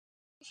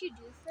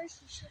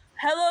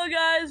Hello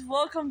guys,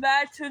 welcome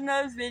back to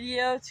another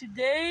video.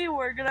 Today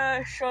we're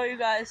gonna show you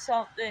guys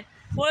something.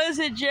 What is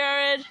it,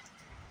 Jared?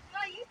 No,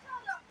 you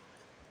tell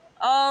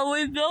them.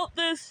 We built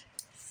this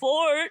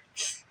fort.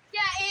 Yeah,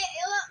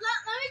 let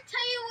me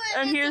tell you what.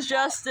 And here's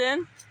about.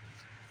 Justin.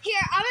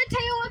 Here, I'm gonna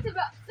tell you what it's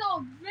about.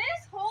 So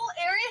this whole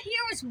area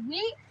here was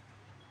wheat,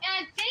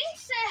 and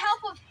thanks to the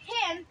help of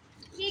him,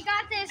 he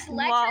got this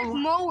electric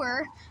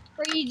mower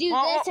where you do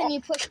this and you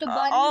push the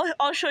button.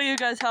 I'll show you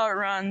guys how it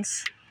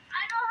runs.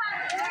 I know how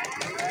it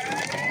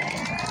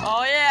runs.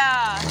 Oh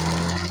yeah.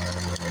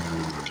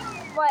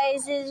 What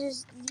is it?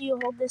 Just you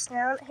hold this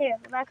down. Here,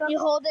 back up. You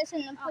hold this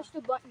and then push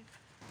the button.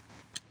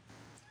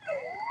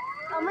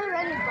 I'm gonna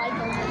ride his bike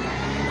over.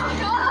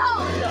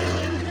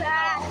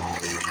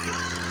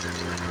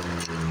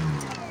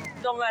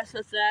 Don't mess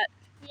with that.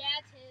 Yeah,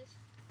 it's his.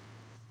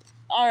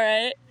 All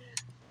right.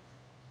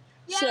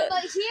 Yeah,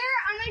 but here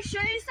I'm gonna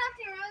show you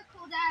something really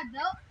cool that I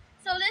built.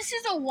 So this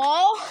is a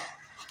wall.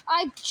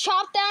 I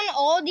chopped down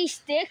all these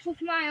sticks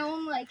with my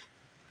own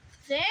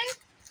thing.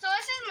 So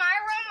this is my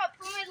room. I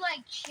put my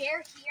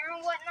chair here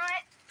and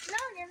whatnot. No,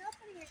 you're not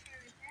putting your chair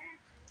right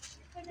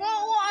there.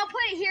 Well, I'll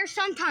put it here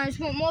sometimes,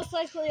 but most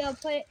likely I'll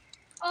put it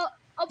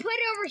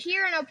over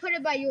here and I'll put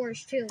it by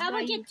yours too. How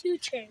about get two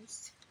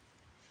chairs?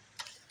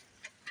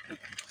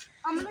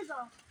 I'm gonna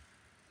go.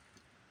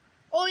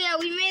 Oh yeah,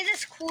 we made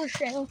this cool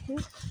shit. Okay.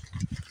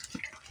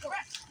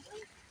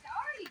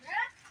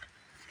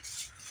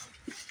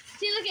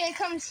 See, look, it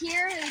comes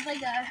here. There's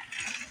like a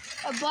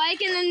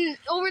bike, and then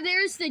over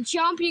there's the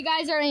jump. You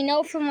guys already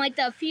know from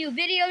the few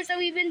videos that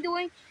we've been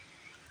doing.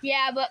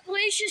 Yeah, but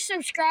please just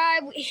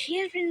subscribe. He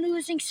has been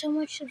losing so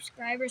much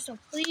subscribers, so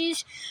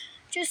please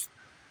just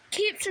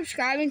keep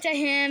subscribing to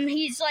him.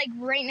 He's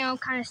right now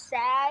kind of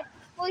sad.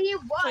 Well, he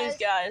was. Please,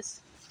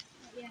 guys.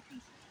 Yeah,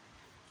 please.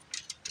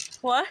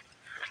 What?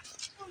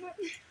 Are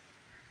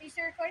you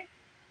still recording?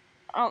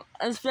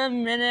 It's been a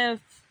minute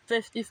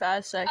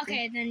 55 seconds.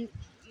 Okay, then you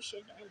should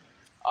end it.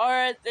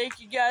 Alright, thank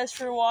you guys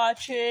for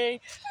watching.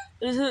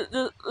 This is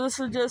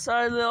just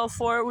our little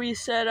fort we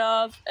set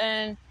up,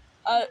 and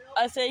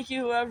I thank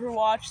you whoever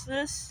watched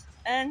this,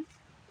 and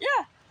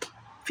yeah,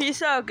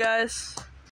 peace out guys.